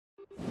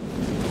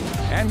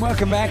And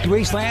welcome back to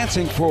East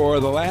Lansing for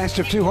the last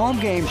of two home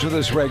games of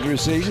this regular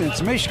season.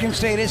 It's Michigan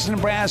State, it's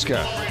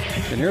Nebraska.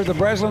 And here at the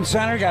Breslin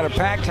Center, got a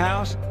packed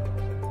house.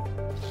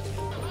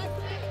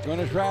 Going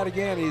to try it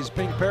again. He's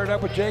being paired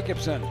up with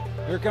Jacobson.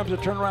 Here comes a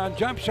turnaround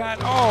jump shot.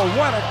 Oh,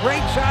 what a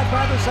great shot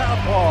by the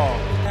southpaw.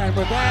 And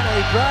with that,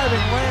 a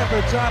driving layup,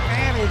 it's up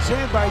and it's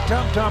in by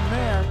Tum Tum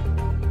there.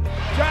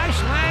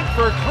 Josh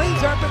Langford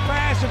cleans up the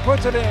pass and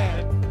puts it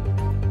in.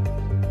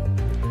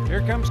 Here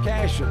comes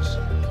Cassius.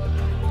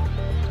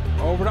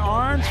 Over to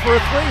Arns for a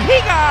three. He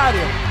got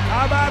it.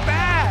 How about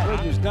that?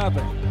 Just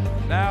nothing.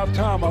 Now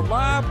Tum, a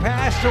lob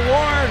pass to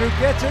Ward, who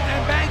gets it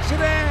and banks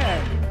it in.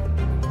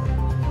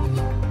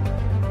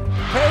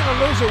 Taylor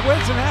loses it.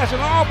 Winston has it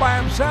all by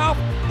himself.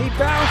 He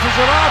bounces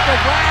it off the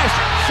glass.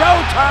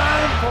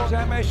 Showtime. Pulls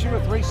MSU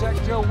with 3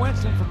 seconds to go.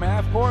 Winston from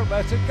half court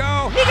lets it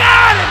go. He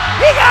got it.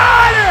 He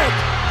got it.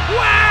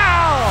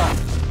 Wow.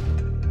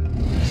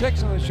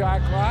 6 on the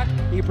shot clock.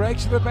 He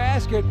breaks to the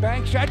basket.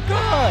 Bank shot.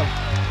 Good.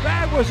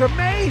 That was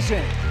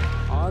amazing.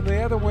 On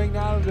the other wing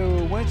now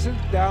to Winston.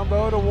 Down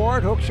low to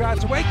Ward. Hook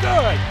shots away.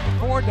 Good.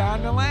 4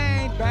 down the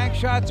lane. Bank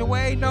shots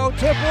away. No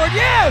tip. Ward.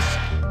 Yes.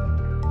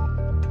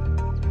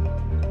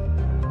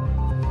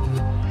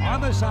 On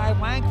the side,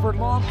 Langford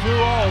long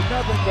 2-0.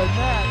 Nothing but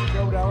net.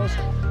 Joe Ellis.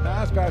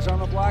 Bounce pass on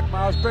the block.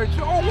 Miles Bridges.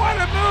 Oh, what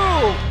a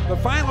move!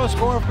 The final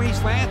score for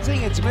East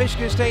Lansing, it's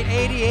Michigan State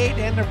 88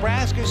 and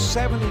Nebraska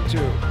 72.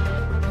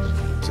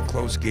 It's a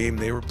close game.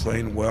 They were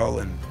playing well,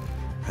 and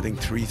I think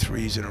 3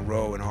 threes in a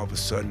row, and all of a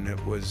sudden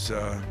it was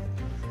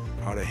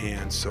out of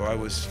hand. So I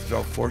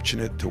felt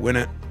fortunate to win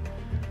it.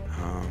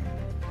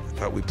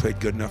 I thought we played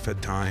good enough at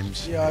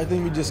times. Yeah, I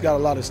think we just got a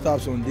lot of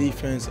stops on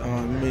defense. We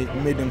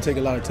made them take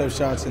a lot of tough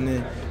shots, and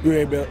then we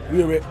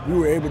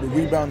were able to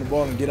rebound the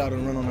ball and get out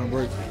and run on our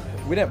break.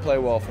 We didn't play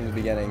well from the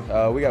beginning.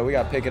 We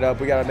got to pick it up.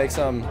 We got to make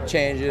some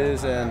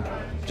changes and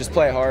just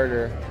play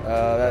harder.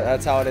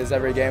 That's how it is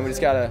every game. We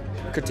just got to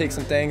critique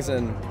some things,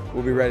 and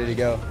we'll be ready to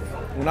go.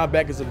 When our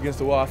back is up against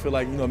the wall, I feel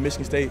like,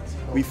 Michigan State,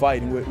 we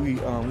fight, and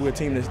we're a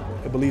team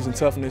that believes in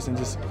toughness and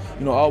just,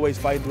 always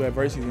fight through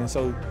adversity. And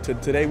so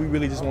today we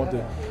really just want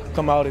to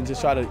come out and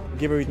just try to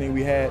give everything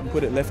we had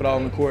and left it all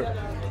on the court.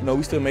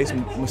 We still made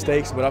some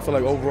mistakes, but I feel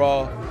like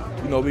overall,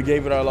 we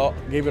gave it our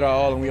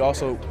all, and we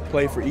also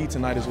played for E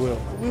tonight as well.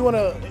 We want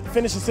to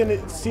finish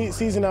the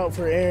season out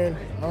for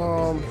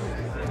Eron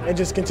and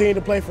just continue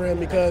to play for him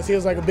because he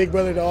was like a big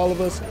brother to all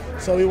of us.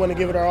 So we want to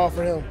give it our all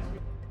for him.